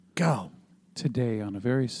go. Today, on a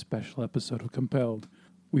very special episode of Compelled,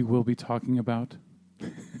 we will be talking about...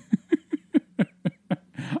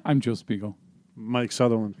 I'm Joe Spiegel. Mike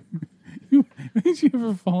Sutherland. Did you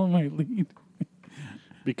ever follow my lead?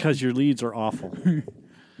 Because your leads are awful.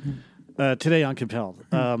 Today on Compelled.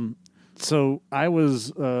 So I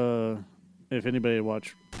was, if anybody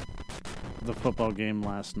watched the football game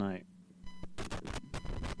last night.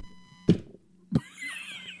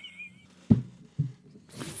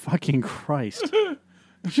 Fucking Christ.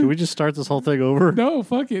 Should we just start this whole thing over? No,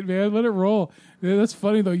 fuck it, man. Let it roll. Yeah, that's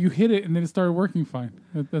funny, though. You hit it, and then it started working fine.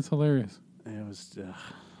 That's hilarious. It was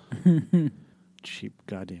cheap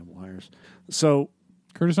goddamn wires. So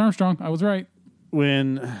Curtis Armstrong, I was right.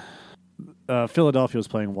 when Philadelphia was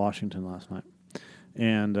playing Washington last night,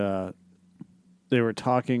 and they were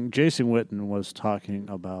talking, Jason Witten was talking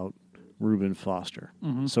about Reuben Foster.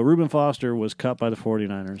 Mm-hmm. So Reuben Foster was cut by the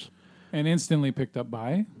 49ers, And instantly picked up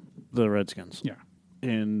by... the Redskins. Yeah.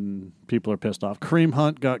 And people are pissed off. Kareem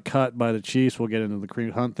Hunt got cut by the Chiefs. We'll get into the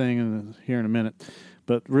Kareem Hunt thing here in a minute.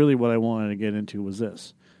 But really what I wanted to get into was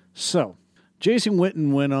this. So Jason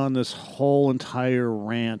Witten went on this whole entire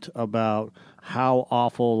rant about how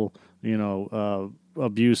awful,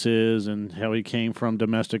 abuse is and how he came from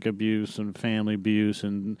domestic abuse and family abuse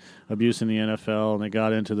and abuse in the NFL. And they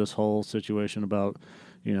got into this whole situation about,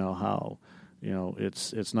 how...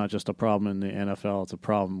 it's not just a problem in the NFL, it's a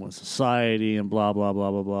problem with society and blah, blah,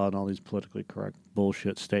 blah, blah, blah, and all these politically correct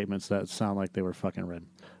bullshit statements that sound like they were fucking read.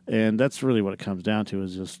 And that's really what it comes down to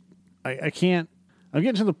is just, I'm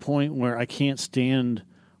getting to the point where I can't stand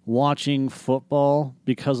watching football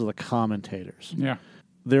because of the commentators. Yeah.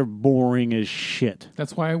 They're boring as shit.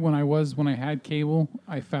 That's why when I had cable,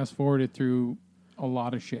 I fast-forwarded through a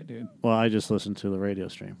lot of shit, dude. Well, I just listen to the radio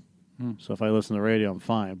stream. So if I listen to the radio, I'm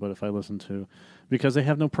fine. But if I listen to... Because they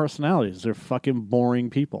have no personalities. They're fucking boring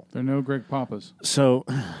people. They're no Greg Papas. So,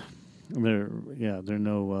 they're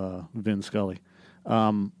no Vin Scully.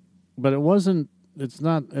 But it wasn't... It's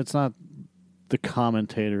not the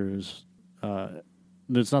commentators...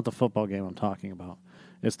 it's not the football game I'm talking about.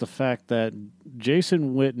 It's the fact that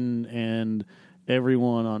Jason Witten and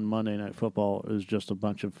everyone on Monday Night Football is just a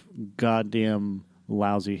bunch of goddamn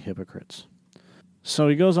lousy hypocrites. So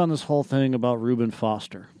he goes on this whole thing about Reuben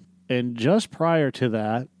Foster. And just prior to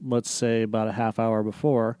that, let's say about a half hour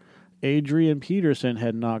before, Adrian Peterson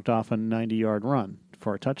had knocked off a 90-yard run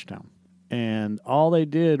for a touchdown. And all they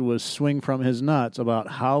did was swing from his nuts about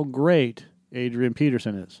how great Adrian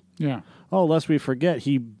Peterson is. Yeah. Oh, lest we forget,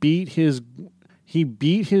 he beat his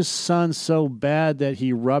son so bad that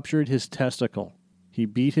he ruptured his testicle. He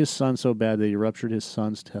beat his son so bad that he ruptured his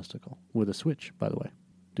son's testicle with a switch, by the way.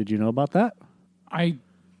 Did you know about that? I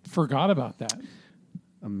forgot about that.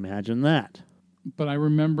 Imagine that. But I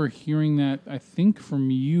remember hearing that, I think,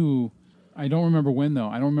 from you. I don't remember when, though.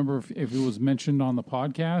 I don't remember if it was mentioned on the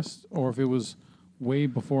podcast or if it was way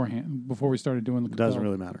beforehand, before we started doing the Compel. Doesn't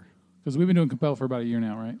really matter. Because we've been doing Compel for about a year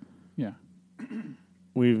now, right? Yeah. I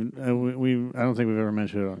don't think we've ever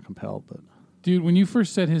mentioned it on Compel, but... Dude, when you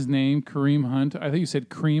first said his name, Kareem Hunt, I thought you said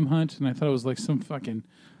Cream Hunt, and I thought it was like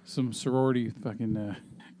some sorority fucking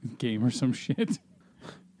game or some shit.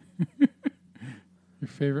 Your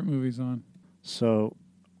favorite movie's on. So,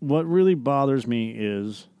 what really bothers me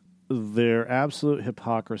is their absolute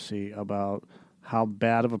hypocrisy about how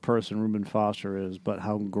bad of a person Reuben Foster is, but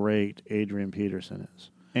how great Adrian Peterson is.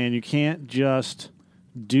 And you can't just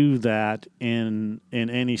do that in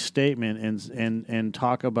any statement and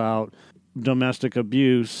talk about domestic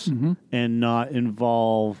abuse and not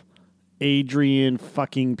involve Adrian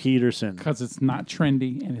fucking Peterson. Because it's not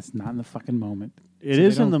trendy and it's not in the fucking moment. It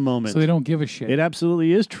is in the moment. So they don't give a shit. It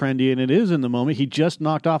absolutely is trendy and it is in the moment. He just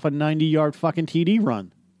knocked off a 90-yard fucking TD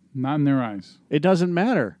run. Not in their eyes. It doesn't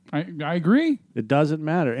matter. I agree. It doesn't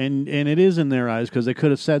matter. And it is in their eyes because they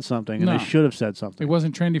could have said something and No. they should have said something. It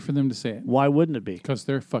wasn't trendy for them to say it. Why wouldn't it be? Because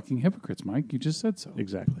they're fucking hypocrites, Mike. You just said so.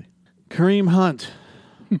 Exactly. Kareem Hunt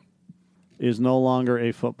is no longer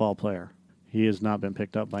a football player. He has not been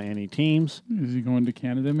picked up by any teams. Is he going to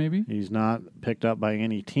Canada, maybe? He's not picked up by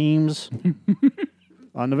any teams.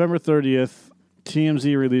 On November 30th,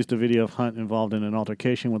 TMZ released a video of Hunt involved in an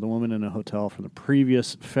altercation with a woman in a hotel from the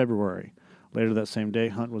previous February. Later that same day,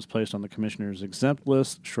 Hunt was placed on the commissioner's exempt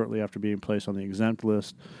list. Shortly after being placed on the exempt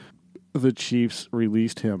list, the Chiefs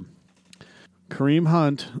released him. Kareem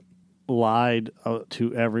Hunt lied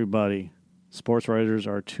to everybody. Sports writers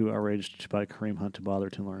are too outraged by Kareem Hunt to bother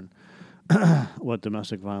to learn what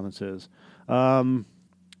domestic violence is. And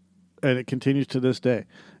it continues to this day.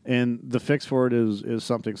 And the fix for it is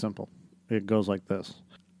something simple. It goes like this.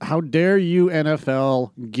 How dare you,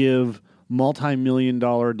 NFL, give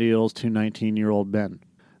multi-million-dollar deals to 19-year-old men.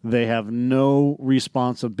 They have no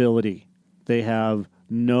responsibility. They have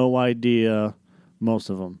no idea, most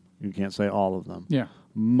of them. You can't say all of them. Yeah.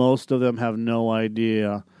 Most of them have no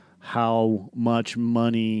idea how much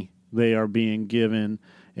money they are being given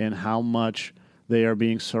and how much they are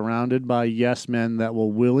being surrounded by yes men that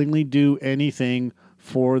will willingly do anything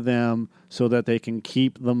for them so that they can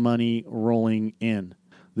keep the money rolling in.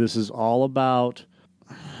 This is all about...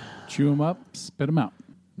 Chew them up, spit them out.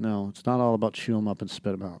 No, it's not all about chew them up and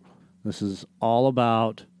spit them out. This is all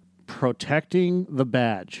about protecting the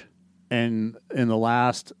badge. And in the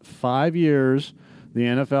last 5 years, the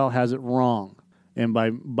NFL has it wrong. And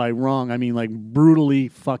by wrong, I mean like brutally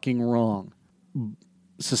fucking wrong.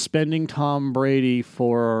 Suspending Tom Brady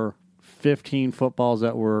for 15 footballs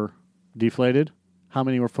that were deflated. How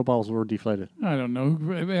many footballs were deflated? I don't know.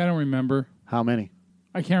 I don't remember. How many?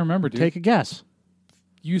 I can't remember, dude. Take a guess.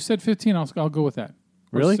 You said 15. I'll go with that.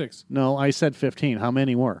 Or Really? 6. No, I said 15. How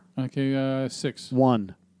many were? Okay, 6.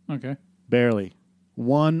 One. Okay. Barely.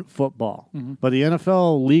 One football. Mm-hmm. But the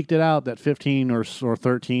NFL leaked it out that 15 or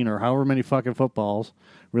 13 or however many fucking footballs,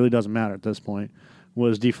 really doesn't matter at this point,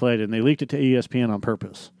 was deflated. And they leaked it to ESPN on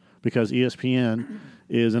purpose because ESPN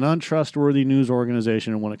is an untrustworthy news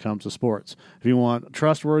organization when it comes to sports. If you want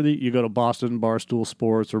trustworthy, you go to Boston, Barstool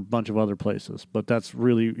Sports, or a bunch of other places. But that's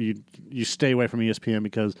really, you stay away from ESPN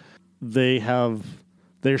because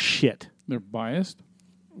they're shit. They're biased?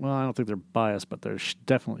 Well, I don't think they're biased, but they're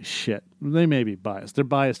definitely shit. They may be biased. They're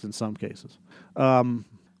biased in some cases. The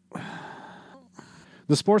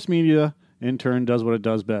sports media, in turn, does what it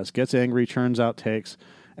does best. Gets angry, churns out takes.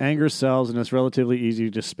 Anger sells, and it's relatively easy to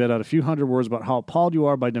just spit out a few hundred words about how appalled you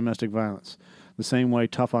are by domestic violence. The same way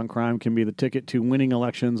tough on crime can be the ticket to winning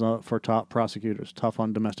elections for top prosecutors. Tough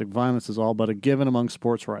on domestic violence is all but a given among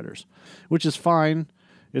sports writers, which is fine.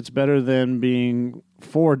 It's better than being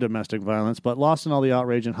for domestic violence, but lost in all the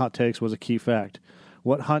outrage and hot takes was a key fact.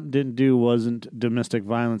 What Hunt didn't do wasn't domestic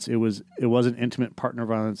violence. It wasn't intimate partner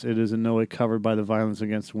violence. It is in no way covered by the Violence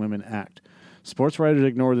Against Women Act. Sports writers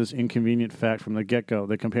ignored this inconvenient fact from the get-go.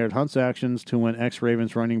 They compared Hunt's actions to when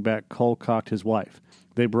ex-Ravens running back cold-cocked his wife.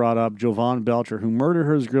 They brought up Jovan Belcher, who murdered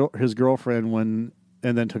his girlfriend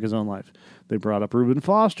and then took his own life. They brought up Reuben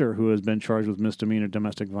Foster, who has been charged with misdemeanor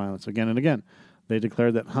domestic violence again and again. They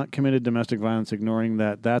declared that Hunt committed domestic violence, ignoring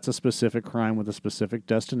that that's a specific crime with a specific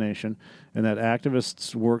destination, and that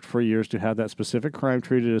activists worked for years to have that specific crime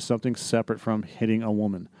treated as something separate from hitting a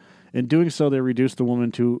woman. In doing so, they reduced the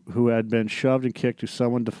woman who had been shoved and kicked to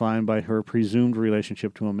someone defined by her presumed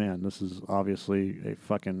relationship to a man. This is obviously a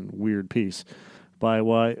fucking weird piece. But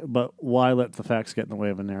why let the facts get in the way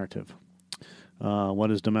of a narrative?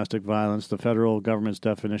 What is domestic violence? The federal government's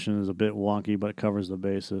definition is a bit wonky, but it covers the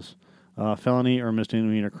basis. Felony or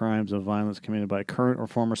misdemeanor crimes of violence committed by a current or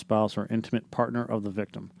former spouse or intimate partner of the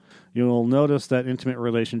victim. You'll notice that intimate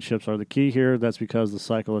relationships are the key here. That's because the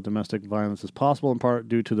cycle of domestic violence is possible in part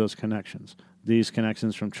due to those connections. These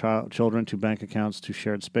connections from children to bank accounts to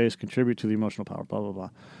shared space contribute to the emotional power, blah, blah, blah.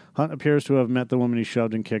 Hunt appears to have met the woman he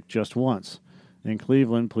shoved and kicked just once. In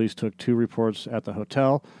Cleveland, police took 2 reports at the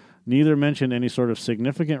hotel. Neither mentioned any sort of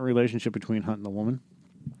significant relationship between Hunt and the woman.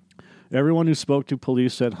 Everyone who spoke to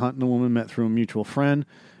police said Hunt and the woman met through a mutual friend.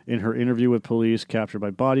 In her interview with police, captured by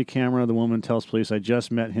body camera, the woman tells police, "I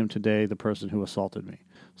just met him today, the person who assaulted me."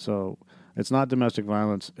 So it's not domestic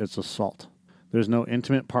violence, it's assault. There's no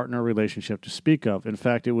intimate partner relationship to speak of. In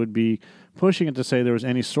fact, it would be pushing it to say there was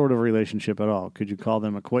any sort of relationship at all. Could you call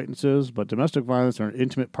them acquaintances? But domestic violence or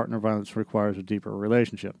intimate partner violence requires a deeper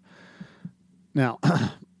relationship. Now,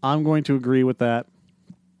 I'm going to agree with that.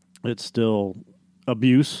 It's still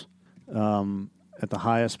abuse. At the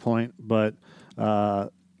highest point, but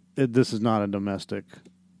this is not a domestic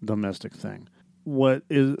thing.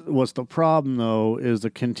 What's the problem though is the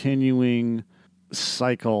continuing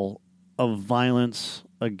cycle of violence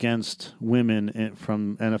against women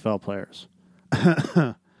from NFL players,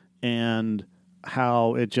 and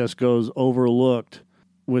how it just goes overlooked.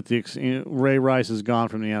 With Ray Rice is gone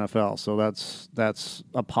from the NFL, so that's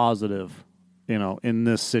a positive, in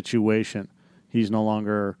this situation. He's no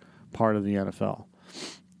longer part of the NFL.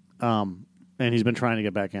 And he's been trying to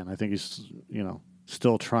get back in. I think he's,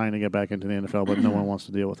 still trying to get back into the NFL, but no one wants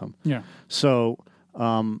to deal with him. Yeah. So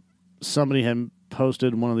somebody had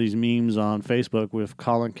posted one of these memes on Facebook with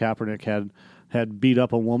Colin Kaepernick had beat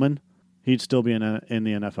up a woman. He'd still be in the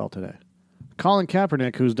NFL today. Colin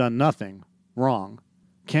Kaepernick, who's done nothing wrong,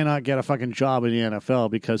 cannot get a fucking job in the NFL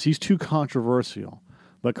because he's too controversial.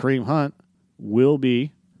 But Kareem Hunt will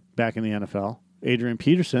be back in the NFL. Adrian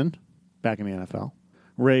Peterson, back in the NFL.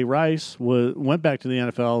 Ray Rice went back to the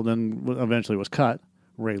NFL, then eventually was cut.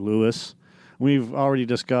 Ray Lewis. We've already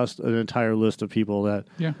discussed an entire list of people that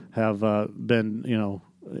have been,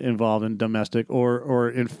 involved in domestic or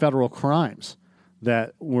in federal crimes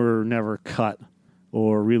that were never cut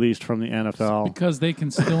or released from the NFL. Because they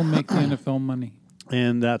can still make the NFL money.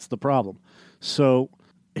 And that's the problem. So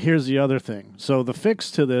here's the other thing. So the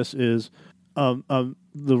fix to this is the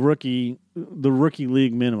rookie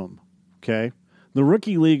league minimum. Okay, the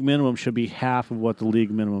rookie league minimum should be half of what the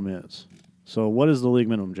league minimum is. So what is the league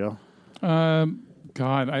minimum, Joe? God,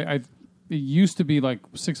 it used to be like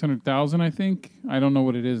 600,000. I think. I don't know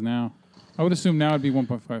what it is now. I would assume now it'd be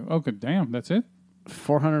 1.5. Okay, damn, that's it.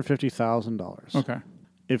 $450,000. Okay.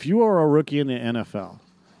 If you are a rookie in the NFL,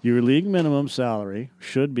 your league minimum salary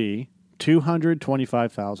should be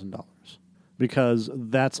 $225,000 because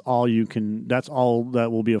that's all you can. That's all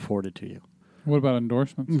that will be afforded to you. What about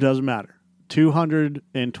endorsements? It doesn't matter.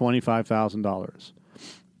 $225,000,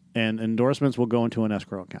 and endorsements will go into an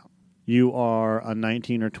escrow account. You are a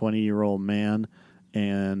 19 or 20-year-old man,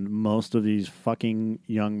 and most of these fucking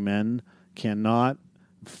young men cannot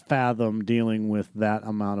fathom dealing with that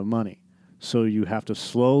amount of money. So you have to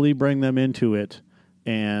slowly bring them into it,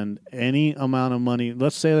 and any amount of money.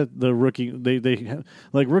 Let's say that the rookie, they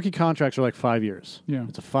like rookie contracts are like 5 years. Yeah,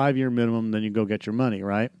 it's a 5-year minimum. Then you go get your money,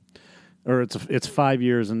 right? Or it's 5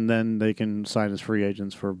 years, and then they can sign as free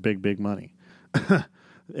agents for big money.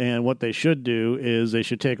 And what they should do is they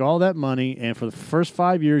should take all that money, and for the first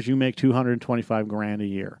 5 years, you make $225,000 a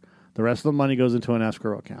year. The rest of the money goes into an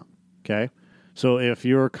escrow account. Okay, so if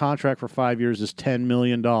your contract for 5 years is $10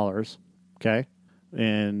 million, okay,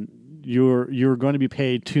 and you're going to be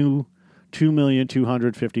paid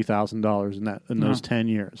 $2,250,000 in those 10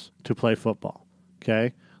 years to play football.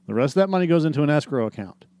 Okay, the rest of that money goes into an escrow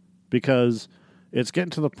account because it's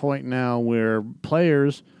getting to the point now where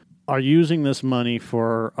players are using this money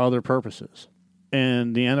for other purposes.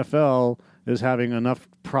 And the NFL is having enough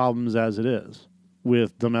problems as it is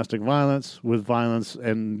with domestic violence, with violence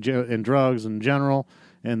and drugs in general,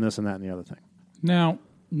 and this and that and the other thing. Now,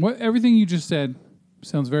 everything you just said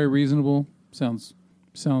sounds very reasonable, sounds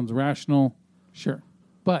rational, sure.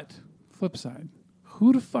 But, flip side,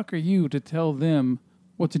 who the fuck are you to tell them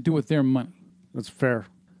what to do with their money? That's fair.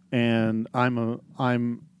 And I'm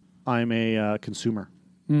a consumer.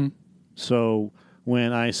 Mm. So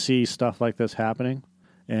when I see stuff like this happening,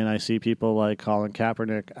 and I see people like Colin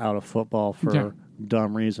Kaepernick out of football for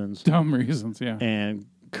dumb reasons. Dumb reasons, yeah. And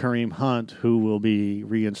Kareem Hunt, who will be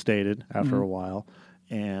reinstated after a while,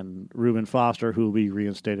 and Reuben Foster, who will be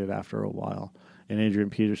reinstated after a while, and Adrian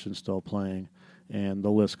Peterson still playing, and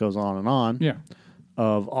the list goes on and on. Yeah.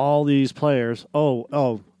 Of all these players,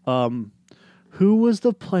 who was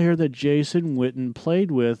the player that Jason Witten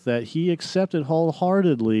played with that he accepted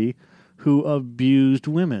wholeheartedly who abused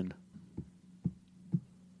women?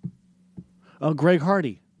 Oh, Greg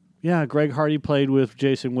Hardy. Yeah, Greg Hardy played with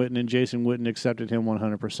Jason Witten, and Jason Witten accepted him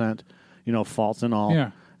 100%, faults and all.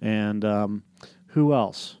 Yeah. And who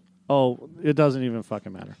else? Oh, it doesn't even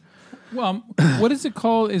fucking matter. Well, what is it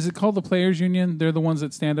called? Is it called the Players Union? They're the ones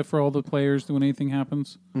that stand up for all the players when anything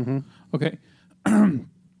happens? Mm-hmm. Okay.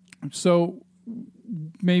 So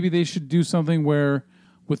maybe they should do something where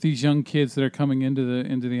with these young kids that are coming into the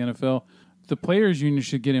NFL, the Players Union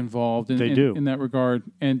should get involved in that regard,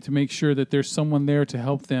 and to make sure that there's someone there to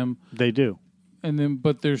help them. They do. And then,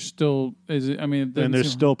 but there's still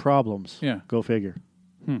there's still problems. Yeah. Go figure.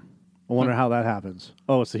 I wonder how that happens.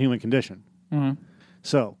 Oh, it's the human condition. Mm-hmm.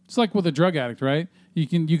 So it's like with a drug addict, right? You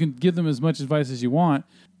can give them as much advice as you want.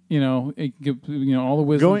 All the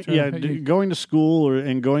wisdom. Going to school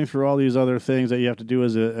and going through all these other things that you have to do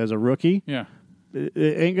as a rookie. Yeah, it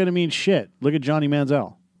ain't going to mean shit. Look at Johnny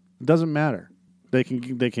Manziel. It doesn't matter. They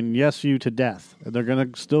can yes you to death. They're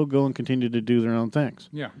going to still go and continue to do their own things.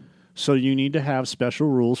 Yeah. So you need to have special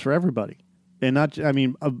rules for everybody, and not. I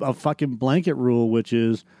mean, a fucking blanket rule, which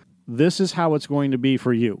is this is how it's going to be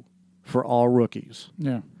for you, for all rookies.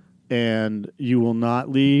 Yeah. And you will not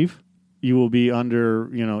leave. You will be under,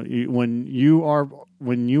 when you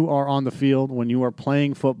are on the field, when you are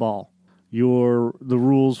playing football, the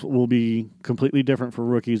rules will be completely different for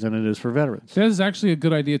rookies than it is for veterans. That is actually a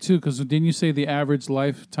good idea too, because didn't you say the average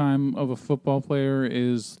lifetime of a football player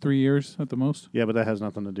is 3 years at the most? Yeah, but that has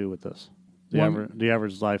nothing to do with this. The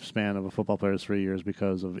average lifespan of a football player is 3 years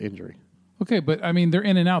because of injury. Okay, but I mean they're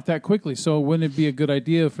in and out that quickly, so wouldn't it be a good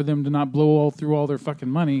idea for them to not blow through all their fucking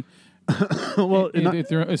money? Well,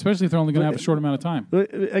 especially if they're only going to have a short amount of time.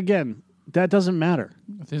 Again, that doesn't matter.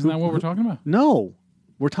 Isn't that what we're talking about? No.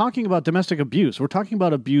 We're talking about domestic abuse. We're talking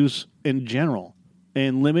about abuse in general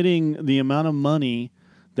and limiting the amount of money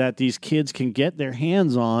that these kids can get their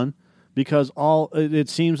hands on, because it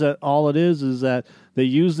seems that all it is that they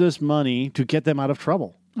use this money to get them out of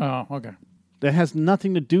trouble. Oh, okay. That has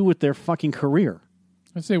nothing to do with their fucking career.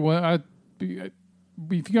 I say, well, if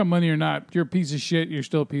you got money or not, you're a piece of shit. You're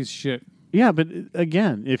still a piece of shit. Yeah, but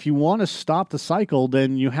again, if you want to stop the cycle,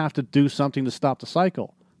 then you have to do something to stop the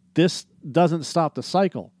cycle. This doesn't stop the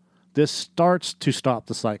cycle. This starts to stop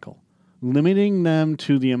the cycle, limiting them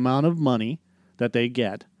to the amount of money that they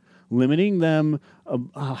get, limiting them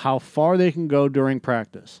how far they can go during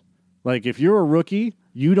practice. Like if you're a rookie,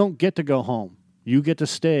 you don't get to go home. You get to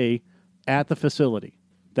stay at the facility.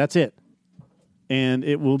 That's it. And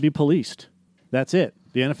it will be policed. That's it.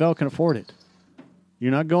 The NFL can afford it.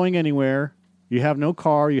 You're not going anywhere. You have no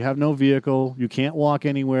car. You have no vehicle. You can't walk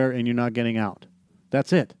anywhere, and you're not getting out.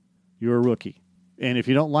 That's it. You're a rookie. And if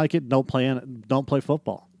you don't like it, don't play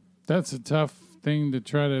football. That's a tough thing to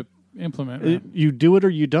try to implement. Man. You do it or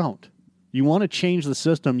you don't. You want to change the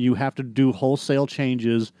system, you have to do wholesale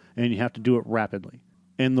changes, and you have to do it rapidly.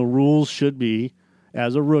 And the rules should be,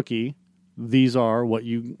 as a rookie, this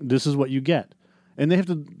is what you get. And they have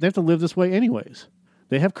to live this way anyways.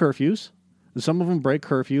 They have curfews. Some of them break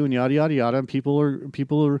curfew and yada yada yada. And people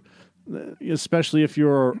are, especially if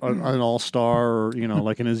you're an all-star or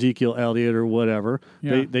like an Ezekiel Elliott or whatever,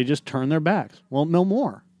 they just turn their backs. Well, no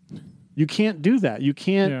more. You can't do that. You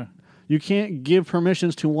can't. Yeah. You can't give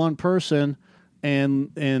permissions to one person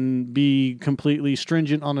and be completely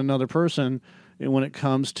stringent on another person when it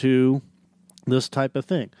comes to this type of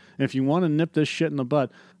thing. And if you want to nip this shit in the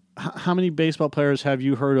bud, how many baseball players have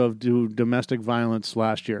you heard of do domestic violence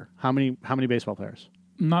last year? How many baseball players?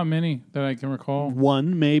 Not many that I can recall.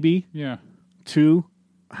 One, maybe. Yeah. Two,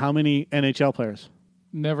 how many NHL players?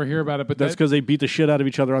 Never hear about it, but that's because they beat the shit out of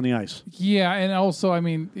each other on the ice. Yeah, and also, I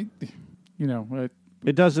mean,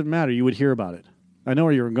 it doesn't matter. You would hear about it. I know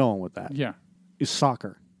where you were going with that. Yeah. It's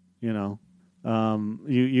soccer, you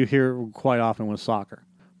hear quite often with soccer.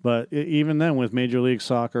 But even then, with Major League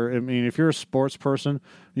Soccer, I mean, if you're a sports person,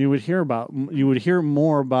 you would hear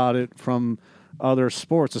more about it from other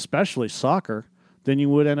sports, especially soccer, than you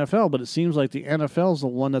would NFL. But it seems like the NFL is the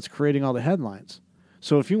one that's creating all the headlines.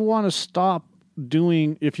 So if you want to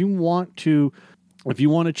if you want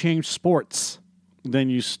to change sports, then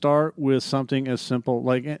you start with something as simple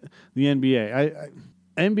like the NBA.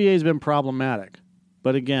 NBA has been problematic,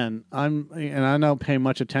 but again, I don't pay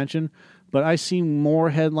much attention, but I see more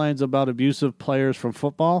headlines about abusive players from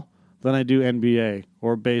football than I do NBA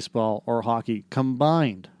or baseball or hockey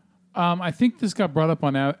combined. I think this got brought up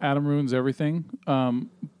on Adam Ruins Everything,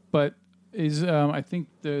 but I think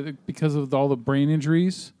because of all the brain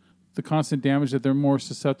injuries, the constant damage, that they're more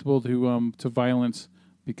susceptible to violence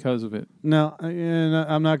because of it. No, and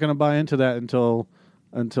I'm not going to buy into that until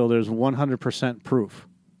there's 100% proof.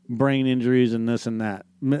 Brain injuries and this and that.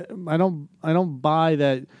 I don't buy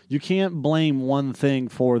that. You can't blame one thing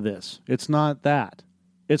for this. It's not that.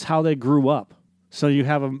 It's how they grew up. So you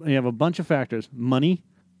have a bunch of factors: money,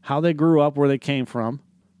 how they grew up, where they came from,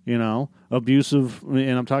 abusive,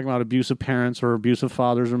 and I'm talking about abusive parents or abusive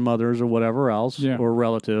fathers or mothers or whatever else, or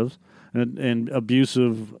relatives. And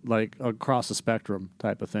abusive, like across the spectrum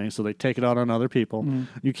type of thing. So they take it out on other people. Mm.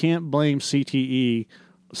 You can't blame CTE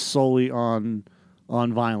solely on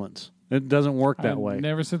violence. It doesn't work that way.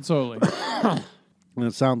 Never said solely. And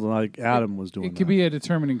it sounds like Adam was doing. It could be a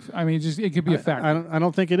determining. I mean, it could be a factor. I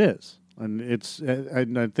don't think it is, and it's. I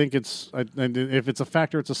think it's. If it's a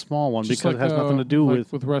factor, it's a small one, just because it has nothing to do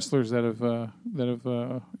with wrestlers that have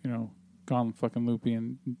gone fucking loopy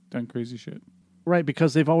and done crazy shit. Right,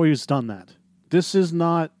 because they've always done that. This is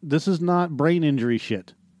not brain injury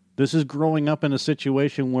shit. This is growing up in a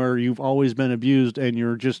situation where you've always been abused and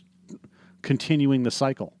you're just continuing the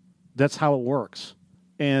cycle. That's how it works.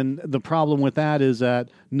 And the problem with that is that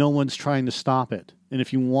no one's trying to stop it. And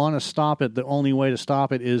if you want to stop it, the only way to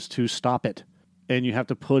stop it is to stop it. And you have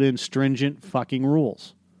to put in stringent fucking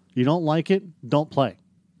rules. You don't like it, don't play.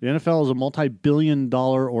 The NFL is a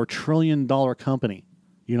multi-billion-dollar or trillion-dollar company.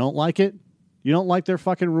 You don't like it? You don't like their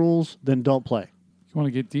fucking rules, then don't play. If you want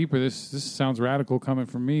to get deeper, this sounds radical coming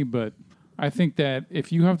from me, but I think that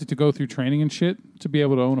if you have to go through training and shit to be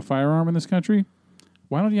able to own a firearm in this country,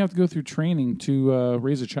 why don't you have to go through training to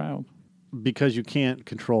raise a child? Because you can't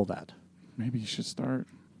control that. Maybe you should start.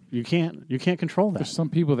 You can't control that. There's some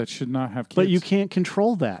people that should not have kids. But you can't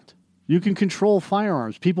control that. You can control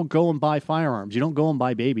firearms. People go and buy firearms. You don't go and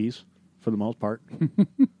buy babies, for the most part.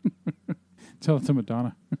 Tell it to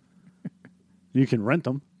Madonna. You can rent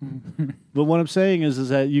them. But what I'm saying is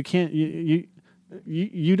that you can't.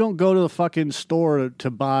 You don't go to the fucking store to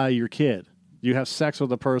buy your kid. You have sex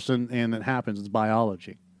with a person and it happens. It's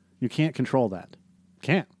biology. You can't control that.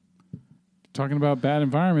 Can't. Talking about bad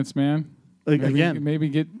environments, man. Again,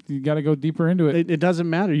 You got to go deeper into it. It doesn't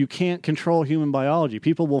matter. You can't control human biology.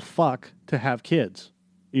 People will fuck to have kids.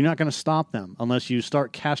 You're not going to stop them unless you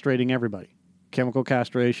start castrating everybody. Chemical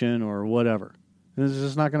castration or whatever. This is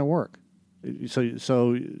just not going to work.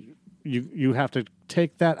 So you have to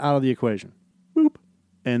take that out of the equation. Boop.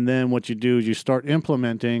 And then what you do is you start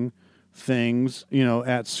implementing things,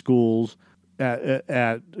 at schools,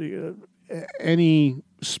 at any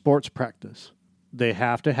sports practice. They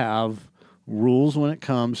have to have rules when it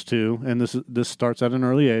comes to, and this starts at an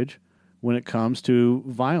early age, when it comes to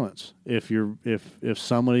violence. If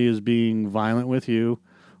somebody is being violent with you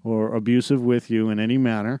or abusive with you in any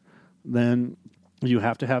manner, then you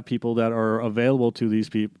have to have people that are available to these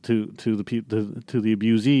people, to the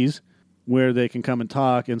abusees, where they can come and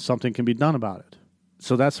talk and something can be done about it.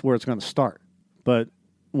 So that's where it's going to start. But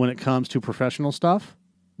when it comes to professional stuff,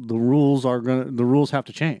 the rules have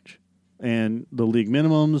to change. And the league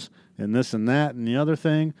minimums and this and that and the other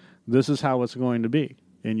thing, this is how it's going to be.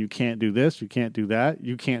 And you can't do this, you can't do that,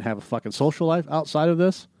 you can't have a fucking social life outside of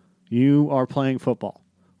this. You are playing football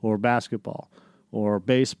or basketball or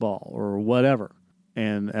baseball or whatever.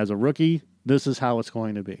 And as a rookie, this is how it's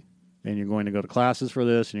going to be. And you're going to go to classes for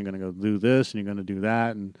this, and you're going to go do this, and you're going to do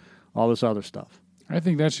that, and all this other stuff. I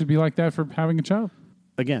think that should be like that for having a child.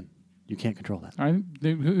 Again, you can't control that.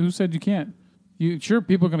 Who said you can't? Sure,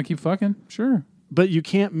 people are going to keep fucking. Sure. But you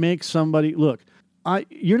can't make somebody... Look,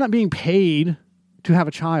 you're not being paid to have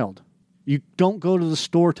a child. You don't go to the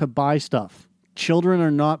store to buy stuff. Children are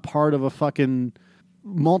not part of a fucking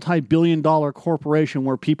multi-billion-dollar corporation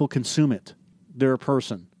where people consume it. They're a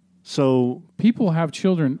person. So people have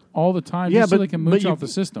children all the time so they can mooch off the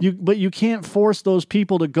system. But you can't force those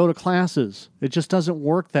people to go to classes. It just doesn't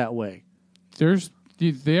work that way. There's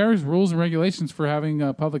rules and regulations for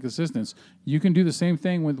having public assistance. You can do the same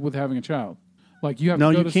thing with having a child. Like you have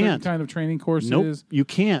to go to certain kind of training courses. Nope, you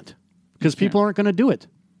can't. Because people aren't going to do it.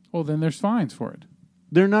 Well, then there's fines for it.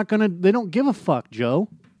 They're not going to. They don't give a fuck, Joe.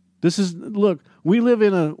 We're supposed to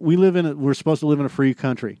live in a free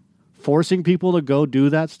country. Forcing people to go do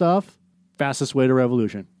that stuff, fastest way to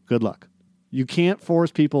revolution. Good luck. You can't force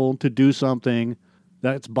people to do something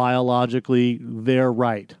that's biologically their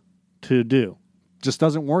right to do. Just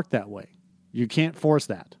doesn't work that way. You can't force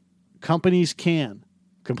that. Companies can.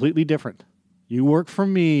 Completely different. You work for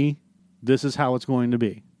me, this is how it's going to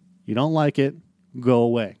be. You don't like it, go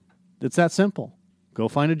away. It's that simple. Go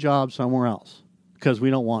find a job somewhere else because we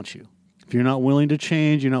don't want you. If you're not willing to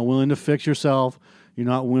change, you're not willing to fix yourself, you're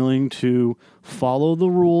not willing to follow the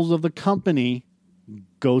rules of the company,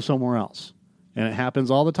 go somewhere else. And it happens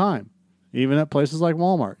all the time. Even at places like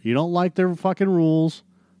Walmart. You don't like their fucking rules,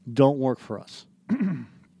 don't work for us.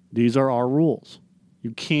 These are our rules.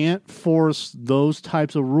 You can't force those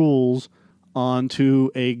types of rules onto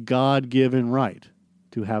a God-given right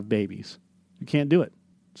to have babies. You can't do it.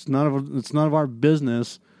 It's none of our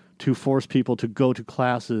business to force people to go to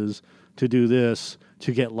classes, to do this,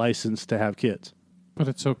 to get licensed to have kids. But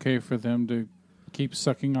it's okay for them to keep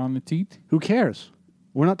sucking on the teat? Who cares?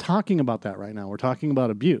 We're not talking about that right now. We're talking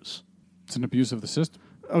about abuse. It's an abuse of the system.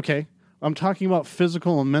 Okay. I'm talking about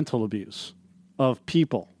physical and mental abuse of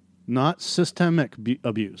people, not systemic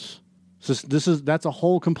abuse. That's a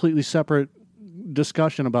whole completely separate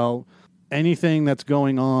discussion about anything that's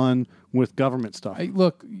going on with government stuff.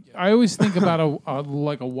 I always think about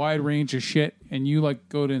a wide range of shit, and you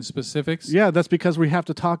go to specifics. Yeah, that's because we have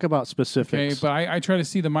to talk about specifics. Okay, but I try to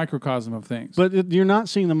see the microcosm of things. But you're not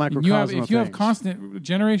seeing the microcosm of things. If you have constant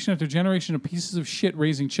generation after generation of pieces of shit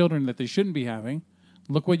raising children that they shouldn't be having,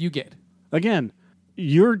 look what you get. Again,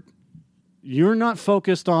 you're not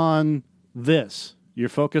focused on this. You're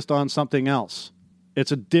focused on something else.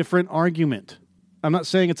 It's a different argument. I'm not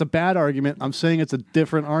saying it's a bad argument. I'm saying it's a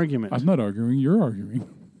different argument. I'm not arguing. You're arguing.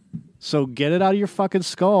 So get it out of your fucking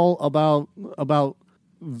skull about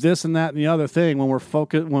this and that and the other thing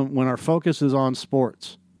when when our focus is on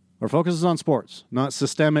sports. Our focus is on sports, not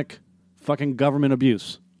systemic fucking government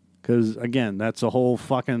abuse. Because again, that's a whole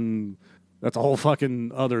fucking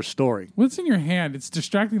other story. What's in your hand? It's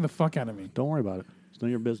distracting the fuck out of me. Don't worry about it. It's none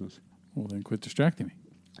of your business. Well, then quit distracting me.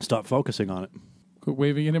 Stop focusing on it. Quit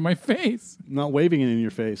waving it in my face. I'm not waving it in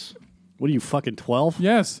your face. What are you, fucking 12?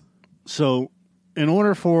 Yes. So, in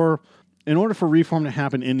order for reform to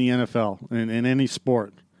happen in the NFL and in any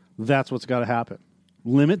sport, that's what's got to happen.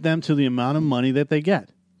 Limit them to the amount of money that they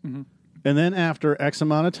get. Mm-hmm. And then after X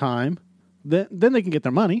amount of time, then they can get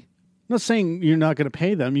their money. I'm not saying you're not going to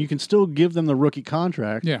pay them. You can still give them the rookie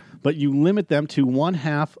contract, but you limit them to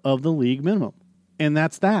 1/2 of the league minimum. And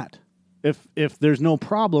that's that. If there's no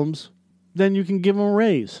problems, then you can give them a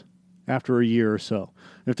raise after a year or so.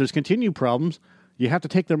 If there's continued problems, you have to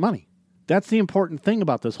take their money. That's the important thing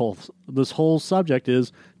about this whole subject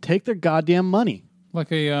is take their goddamn money.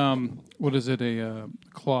 Like a what is it? A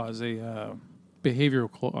clause, a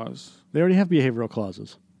behavioral clause. They already have behavioral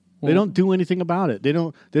clauses. They don't do anything about it. They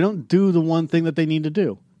don't do the one thing that they need to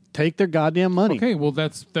do. Take their goddamn money. Okay, well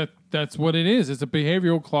that's what it is. It's a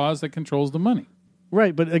behavioral clause that controls the money.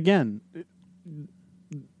 Right, but again,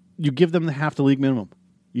 you give them half the league minimum.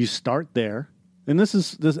 You start there, and this.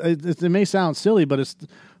 It may sound silly, but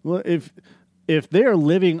if they are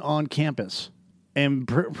living on campus and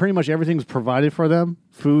pretty much everything's provided for them,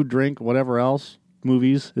 food, drink, whatever else,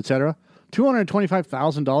 movies, etc.,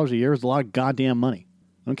 $225,000 a year is a lot of goddamn money.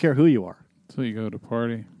 I don't care who you are. So you go to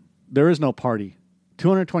party. There is no party.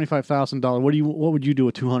 $225,000. What would you do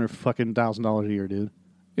with $200,000 a year, dude?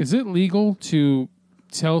 Is it legal to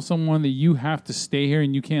tell someone that you have to stay here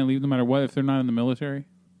and you can't leave no matter what if they're not in the military?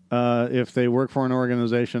 If they work for an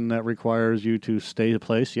organization that requires you to stay in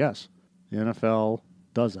place, yes. The NFL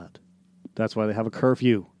does that. That's why they have a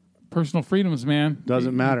curfew. Personal freedoms, man.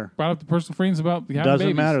 Doesn't matter. Brought up the personal freedoms about having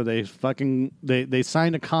Doesn't babies. matter. They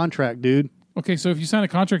signed a contract, dude. Okay, so if you sign a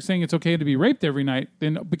contract saying it's okay to be raped every night,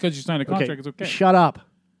 then because you signed a contract, it's okay. Shut up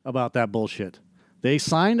about that bullshit. They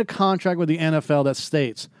signed a contract with the NFL that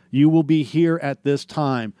states you will be here at this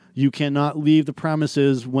time. You cannot leave the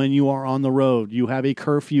premises when you are on the road. You have a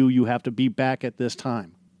curfew. You have to be back at this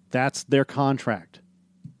time. That's their contract.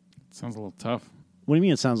 Sounds a little tough. What do you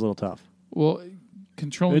mean it sounds a little tough? Well,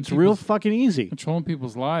 it's real fucking easy. Controlling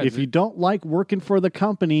people's lives. If you don't like working for the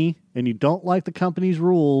company and you don't like the company's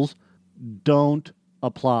rules, don't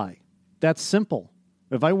apply. That's simple.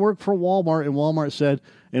 If I worked for Walmart and Walmart said,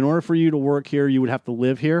 in order for you to work here, you would have to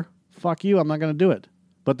live here, fuck you, I'm not going to do it.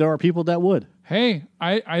 But there are people that would. Hey,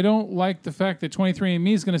 I don't like the fact that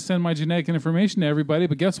 23andMe is going to send my genetic information to everybody,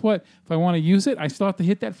 but guess what? If I want to use it, I still have to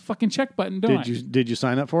hit that fucking check button, don't I? Did you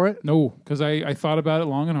sign up for it? No, because I thought about it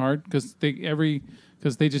long and hard because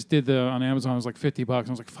they just did on Amazon, it was like $50. I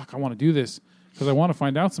was like, fuck, I want to do this because I want to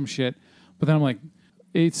find out some shit. But then I'm like,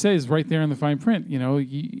 it says right there in the fine print,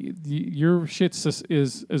 your shit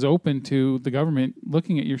is open to the government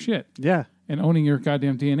looking at your shit. Yeah. And owning your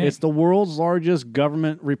goddamn DNA. It's the world's largest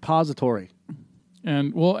government repository.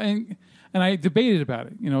 And I debated about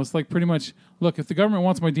it. It's like pretty much, look, if the government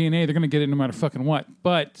wants my DNA, they're going to get it no matter fucking what.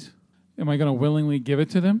 But am I going to willingly give it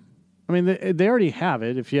to them? I mean, they already have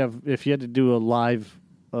it. If you had to do a live,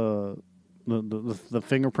 the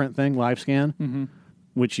fingerprint thing, live scan,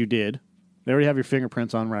 which you did. They already have your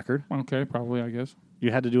fingerprints on record. Okay, probably, I guess.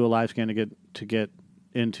 You had to do a live scan to get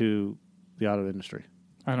into the auto industry.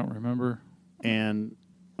 I don't remember. And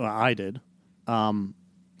I did.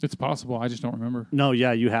 It's possible. I just don't remember. No,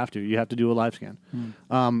 yeah, you have to. You have to do a live scan.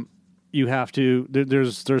 You have to.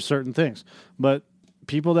 There's certain things, but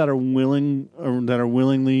people that are willing or that are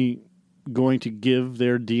willingly going to give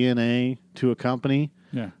their DNA to a company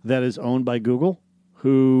that is owned by Google,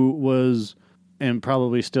 who was. And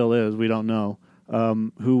probably still is, we don't know,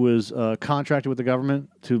 who was contracted with the government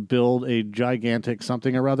to build a gigantic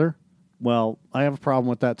something or other. Well, I have a problem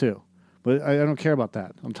with that too. But I don't care about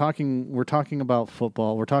that. We're talking about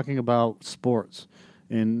football. We're talking about sports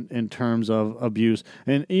in terms of abuse.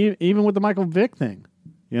 And even with the Michael Vick thing,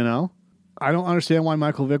 I don't understand why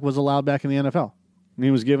Michael Vick was allowed back in the NFL. And he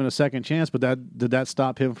was given a second chance, but did that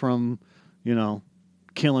stop him from,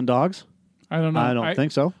 killing dogs? I don't know. I don't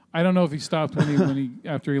think so. I don't know if he stopped when he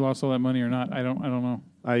after he lost all that money or not. I don't know.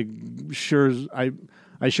 I sure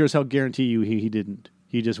as hell guarantee you he didn't.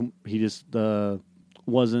 He just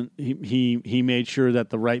wasn't. He made sure that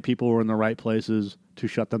the right people were in the right places to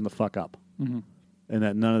shut them the fuck up, and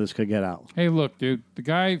that none of this could get out. Hey, look, dude, the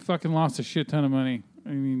guy fucking lost a shit ton of money. I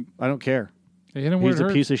mean, I don't care. They hit him where it hurts.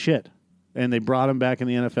 He's a piece of shit, and they brought him back in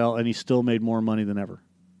the NFL, and he still made more money than ever.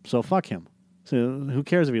 So fuck him. So who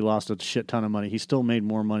cares if he lost a shit ton of money? He still made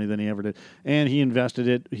more money than he ever did. And he invested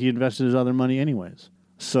it. He invested his other money anyways.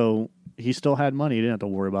 So he still had money. He didn't have to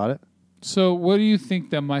worry about it. So what do you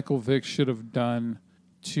think that Michael Vick should have done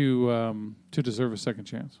to deserve a second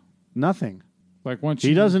chance? Nothing. Like once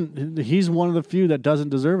he doesn't. He's one of the few that doesn't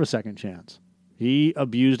deserve a second chance. He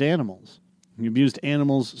abused animals. He abused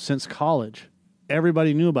animals since college.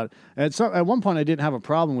 Everybody knew about it. At one point, I didn't have a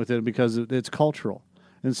problem with it because it's cultural.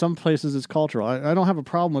 In some places, it's cultural. I don't have a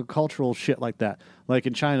problem with cultural shit like that. Like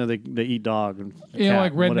in China, they eat dog and cat,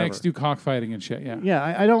 like rednecks whatever. do cockfighting and shit. Yeah. Yeah,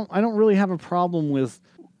 I don't really have a problem with.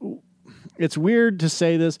 It's weird to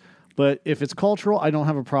say this, But if it's cultural, I don't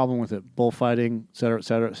have a problem with it. Bullfighting, et cetera, et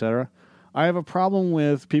cetera, et cetera. I have a problem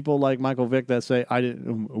with people like Michael Vick that say, I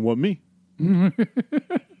didn't, what, me?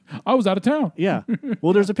 I was out of town. Yeah.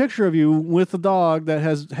 Well, there's a picture of you with a dog that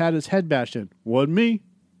has had his head bashed in. Wasn't me.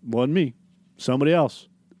 Wasn't me. Somebody else.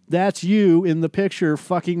 That's you in the picture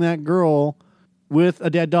fucking that girl with a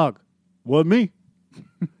dead dog. Wasn't me.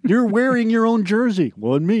 You're wearing your own jersey.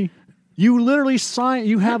 Wasn't me. You literally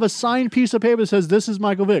you have a signed piece of paper that says, this is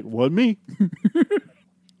Michael Vick. Wasn't me.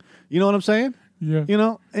 You know what I'm saying? Yeah. You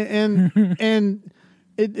know, and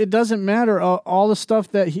it doesn't matter. All the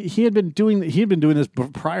stuff that he had been doing, this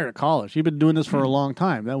prior to college. He'd been doing this for a long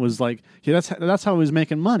time. That was like, that's how he was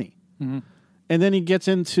making money. Mm-hmm. And then he gets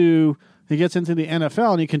into the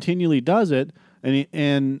NFL and he continually does it.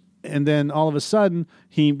 And then all of a sudden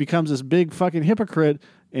he becomes this big fucking hypocrite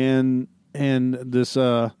and this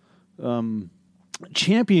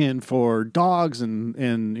champion for dogs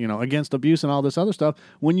and you know, against abuse and all this other stuff,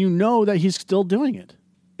 when you know that he's still doing it.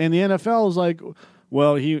 And the NFL is like,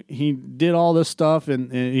 well, he did all this stuff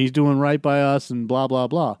and he's doing right by us and blah, blah,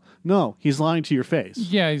 blah. No, he's lying to your face.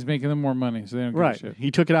 Yeah, he's making them more money, so they don't give a shit.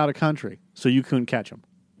 He took it out of country, so you couldn't catch him.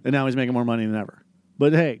 And now he's making more money than ever.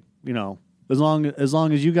 But hey, you know, as long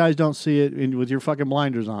as you guys don't see it with your fucking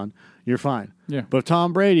blinders on, you're fine. Yeah. But if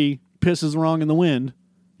Tom Brady pisses wrong in the wind,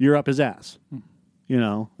 you're up his ass. You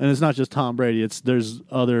know, and it's not just Tom Brady. There's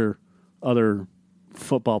other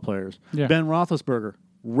football players. Yeah. Ben Roethlisberger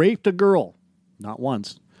raped a girl, not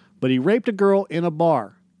once, but he raped a girl in a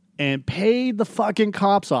bar and paid the fucking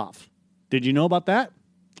cops off. Did you know about that?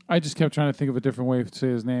 I just kept trying to think of a different way to say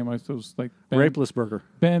his name. I was like Rapelessberger.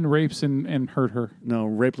 Ben rapes and hurt her. No,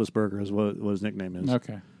 Rapelessberger is what his nickname is.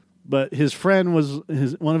 Okay. But his friend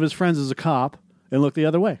one of his friends is a cop and looked the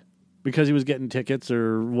other way because he was getting tickets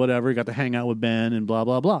or whatever. He got to hang out with Ben and blah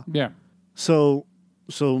blah blah. Yeah. So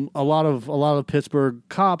a lot of Pittsburgh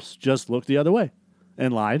cops just looked the other way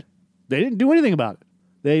and lied. They didn't do anything about it.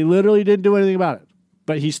 They literally didn't do anything about it.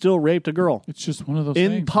 But he still raped a girl It's just one of those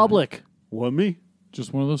things. in public. Wasn't me.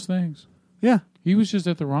 Just one of those things. Yeah. He was just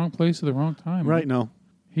at the wrong place at the wrong time. Right. No.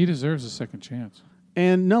 He deserves a second chance.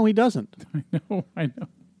 And no, he doesn't. I know.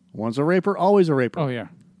 Once a raper, always a raper. Oh, yeah.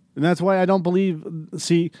 And that's why I don't believe.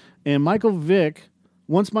 See, and Michael Vick,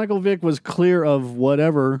 once Michael Vick was clear of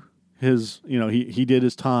whatever his, you know, he did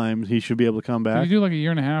his time, he should be able to come back. Did he do like a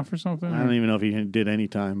year and a half or something? I don't even know if he did any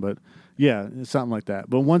time, but yeah, something like that.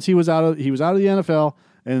 But once he was out of the NFL,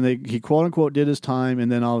 and he quote unquote did his time,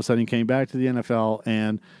 and then all of a sudden he came back to the NFL,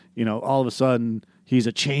 and you know, all of a sudden he's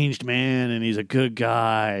a changed man and he's a good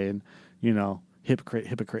guy, and you know,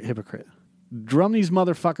 hypocrite. Drum these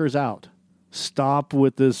motherfuckers out. Stop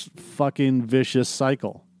with this fucking vicious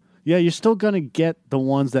cycle. Yeah, you're still going to get the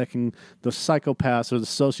ones that can, the psychopaths or the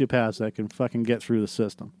sociopaths that can fucking get through the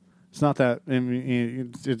system. It's not that, I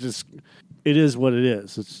mean, it is what it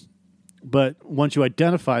is. But once you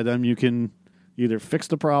identify them, you can either fix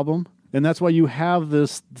the problem, and that's why you have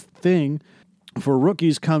this thing for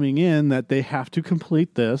rookies coming in that they have to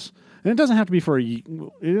complete this. And it doesn't have to be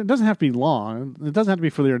it doesn't have to be long. It doesn't have to be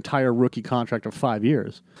for their entire rookie contract of 5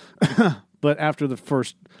 years. But after the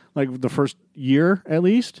first year at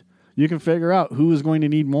least, you can figure out who is going to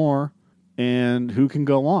need more and who can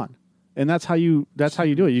go on. And that's how you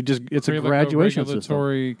do it. It's a graduation like a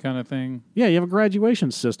regulatory kind of thing. Yeah, you have a graduation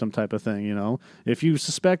system type of thing, you know. If you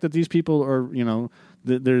suspect that these people are, you know,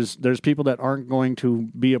 there's people that aren't going to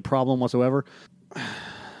be a problem whatsoever,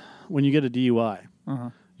 when you get a DUI,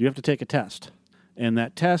 you have to take a test. And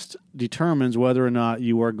that test determines whether or not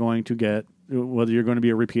you're going to be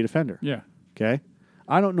a repeat offender. Yeah. Okay?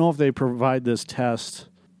 I don't know if they provide this test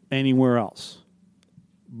anywhere else,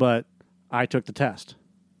 but I took the test.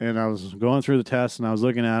 And I was going through the test, and I was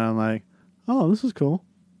looking at it, and I'm like, oh, this is cool.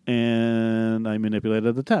 And I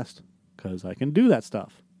manipulated the test because I can do that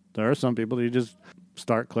stuff. There are some people that you just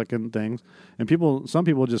start clicking things, and some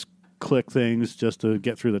people just click things just to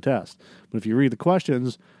get through the test. But if you read the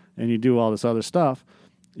questions and you do all this other stuff,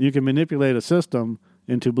 you can manipulate a system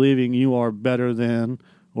into believing you are better than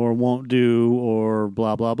or won't do or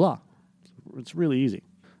blah, blah, blah. It's really easy.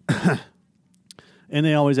 And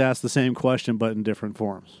they always ask the same question, but in different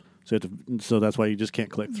forms. So that's why you just can't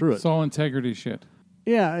click through it. It's all integrity shit.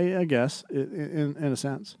 Yeah, I guess, in a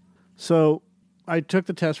sense. So I took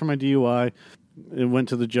the test for my DUI. It went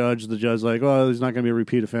to the judge. The judge's like, oh, he's not going to be a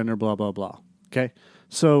repeat offender, blah, blah, blah. Okay?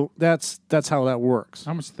 So that's how that works.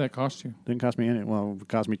 How much did that cost you? Didn't cost me any. Well, it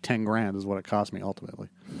cost me $10,000 is what it cost me ultimately.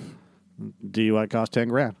 DUI cost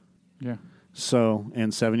 $10,000. Yeah. So,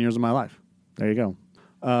 in 7 years of my life. There you go.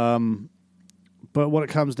 But what it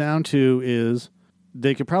comes down to is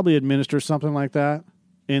they could probably administer something like that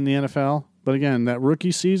in the NFL. But again, that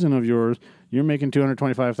rookie season of yours, you're making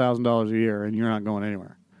 $225,000 a year, and you're not going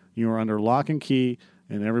anywhere. You are under lock and key,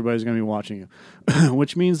 and everybody's going to be watching you,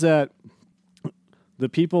 which means that the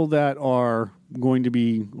people that are going to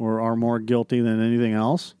be or are more guilty than anything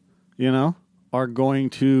else, are going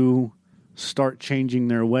to start changing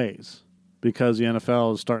their ways because the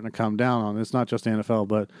NFL is starting to come down on it. It's not just the NFL,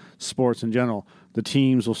 but sports in general. The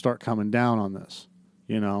teams will start coming down on this,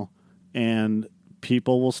 and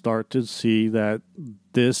people will start to see that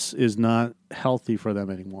this is not healthy for them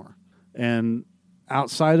anymore. And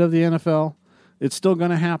outside of the NFL, it's still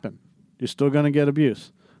going to happen. You're still going to get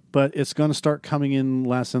abuse. But it's going to start coming in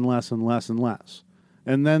less and less and less and less.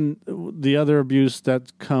 And then the other abuse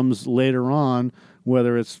that comes later on,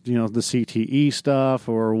 whether it's, the CTE stuff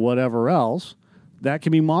or whatever else, that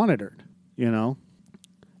can be monitored,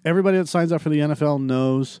 Everybody that signs up for the NFL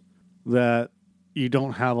knows that you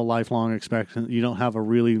don't have a lifelong expectancy. You don't have a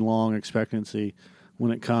really long expectancy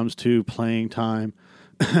when it comes to playing time.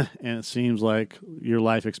 And it seems like your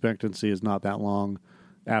life expectancy is not that long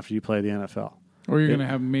after you play the NFL. Or you're going to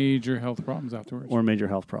have major health problems afterwards. Or major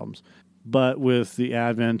health problems. But with the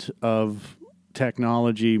advent of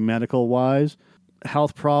technology medical-wise,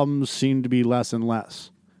 health problems seem to be less and less.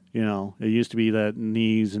 It used to be that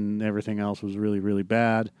knees and everything else was really, really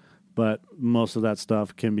bad, but most of that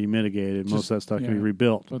stuff can be mitigated. Most of that stuff can be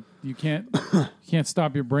rebuilt. But you can't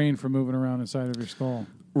stop your brain from moving around inside of your skull.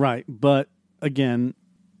 Right. But, again,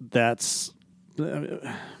 that's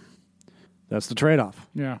the trade-off.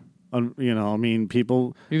 Yeah.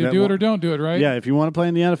 People either do it or don't do it, right? Yeah, if you want to play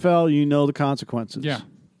in the NFL, the consequences. Yeah.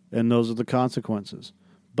 And those are the consequences.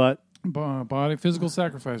 But body physical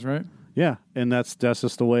sacrifice, right? Yeah, and that's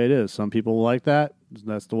just the way it is. Some people like that.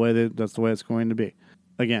 That's the way it's going to be.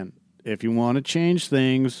 Again, if you want to change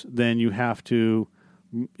things, then it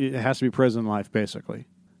has to be prison life, basically.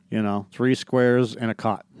 3 squares and a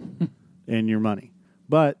cot and your money.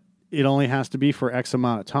 But it only has to be for X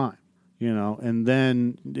amount of time. And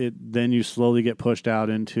then you slowly get pushed out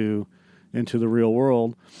into the real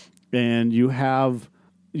world, and you have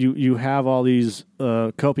all these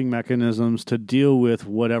coping mechanisms to deal with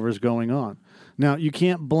whatever's going on. Now, you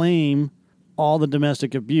can't blame all the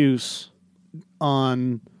domestic abuse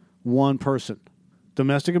on one person.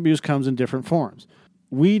 Domestic abuse comes in different forms.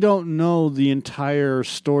 We don't know the entire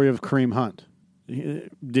story of Kareem Hunt.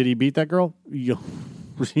 Did he beat that girl?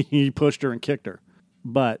 He pushed her and kicked her.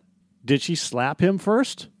 But did she slap him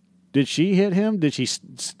first? Did she hit him? Did she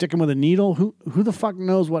stick him with a needle? Who the fuck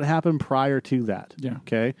knows what happened prior to that? Yeah.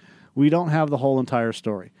 Okay? We don't have the whole entire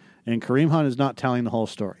story. And Kareem Hunt is not telling the whole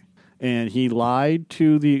story. And he lied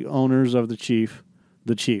to the owners of the Chiefs,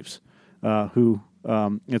 who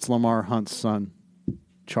it's Lamar Hunt's son,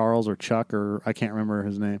 Charles or Chuck, or I can't remember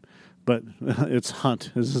his name. But it's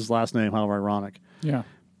Hunt is his last name, how ironic. Yeah.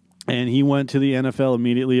 And he went to the NFL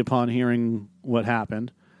immediately upon hearing what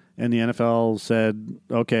happened. And the NFL said,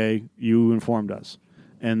 "Okay, you informed us."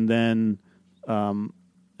 And then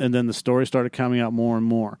the story started coming out more and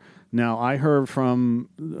more. Now, I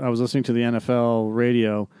was listening to the NFL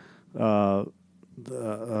radio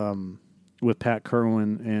with Pat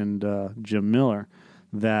Kerwin and Jim Miller,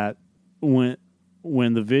 that when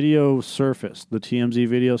the video surfaced, the TMZ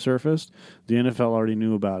video surfaced, the NFL already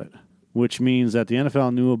knew about it, which means that the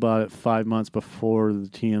NFL knew about it 5 months before the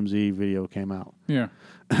TMZ video came out. Yeah.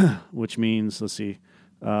 Which means, let's see,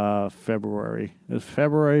 February. Is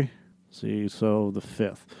February? See, so the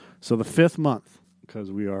 5th. So the 5th month,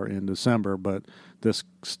 because we are in December, but this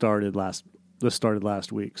started last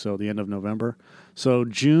week, so the end of November. So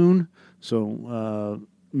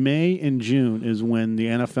May and June is when the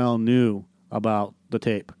NFL knew about the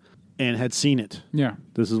tape and had seen it. Yeah.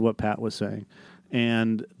 This is what Pat was saying.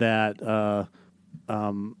 And that the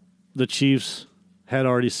Chiefs had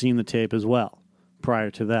already seen the tape as well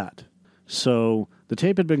prior to that. So the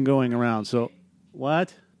tape had been going around. So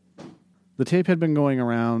what? The tape had been going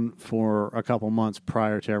around for a couple months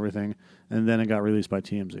prior to everything, and then it got released by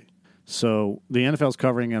TMZ. So the NFL's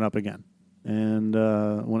covering it up again. And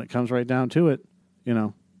when it comes right down to it,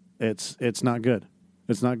 it's not good.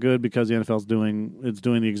 It's not good because the NFL's doing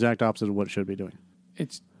the exact opposite of what it should be doing.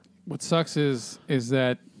 What sucks is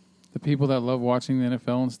that the people that love watching the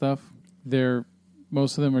NFL and stuff,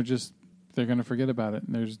 most of them are just, they're going to forget about it.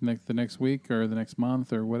 And there's the next week or the next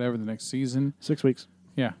month or whatever, the next season. 6 weeks.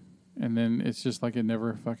 Yeah. And then it's just like it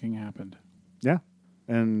never fucking happened. Yeah.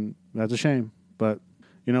 And that's a shame. But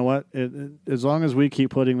you know what? As long as we keep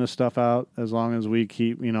putting this stuff out, as long as we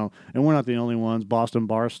keep, and we're not the only ones, Boston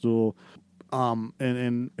Barstool,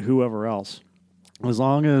 and whoever else, as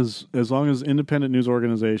long as independent news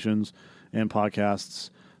organizations and podcasts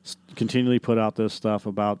continually put out this stuff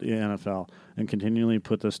about the NFL and continually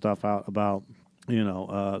put this stuff out about,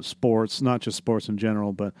 sports, not just sports in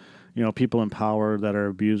general, but, people in power that are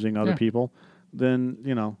abusing other people, then,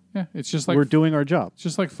 Yeah, it's just like we're doing our job. It's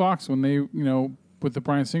just like Fox when they, with the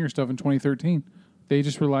Bryan Singer stuff in 2013. They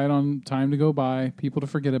just relied on time to go by, people to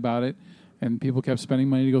forget about it, and people kept spending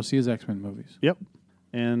money to go see his X-Men movies. Yep.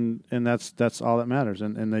 And that's all that matters.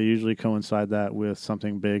 And they usually coincide that with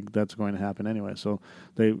something big that's going to happen anyway. So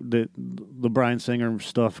the Bryan Singer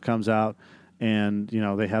stuff comes out, and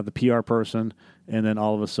they have the PR person, and then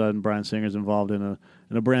all of a sudden Bryan Singer's involved in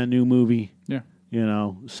a brand new movie. Yeah.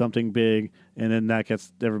 Something big, and then that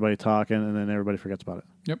gets everybody talking, and then everybody forgets about it.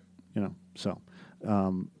 Yep. So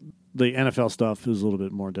the NFL stuff is a little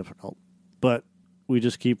bit more difficult, but we'll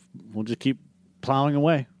just keep plowing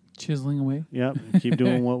away, chiseling away. Yep, keep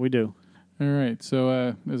doing what we do. All right.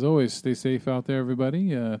 So as always, stay safe out there,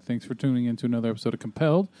 everybody. Thanks for tuning in to another episode of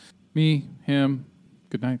Compelled. Me, him.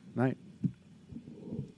 Good night. Night.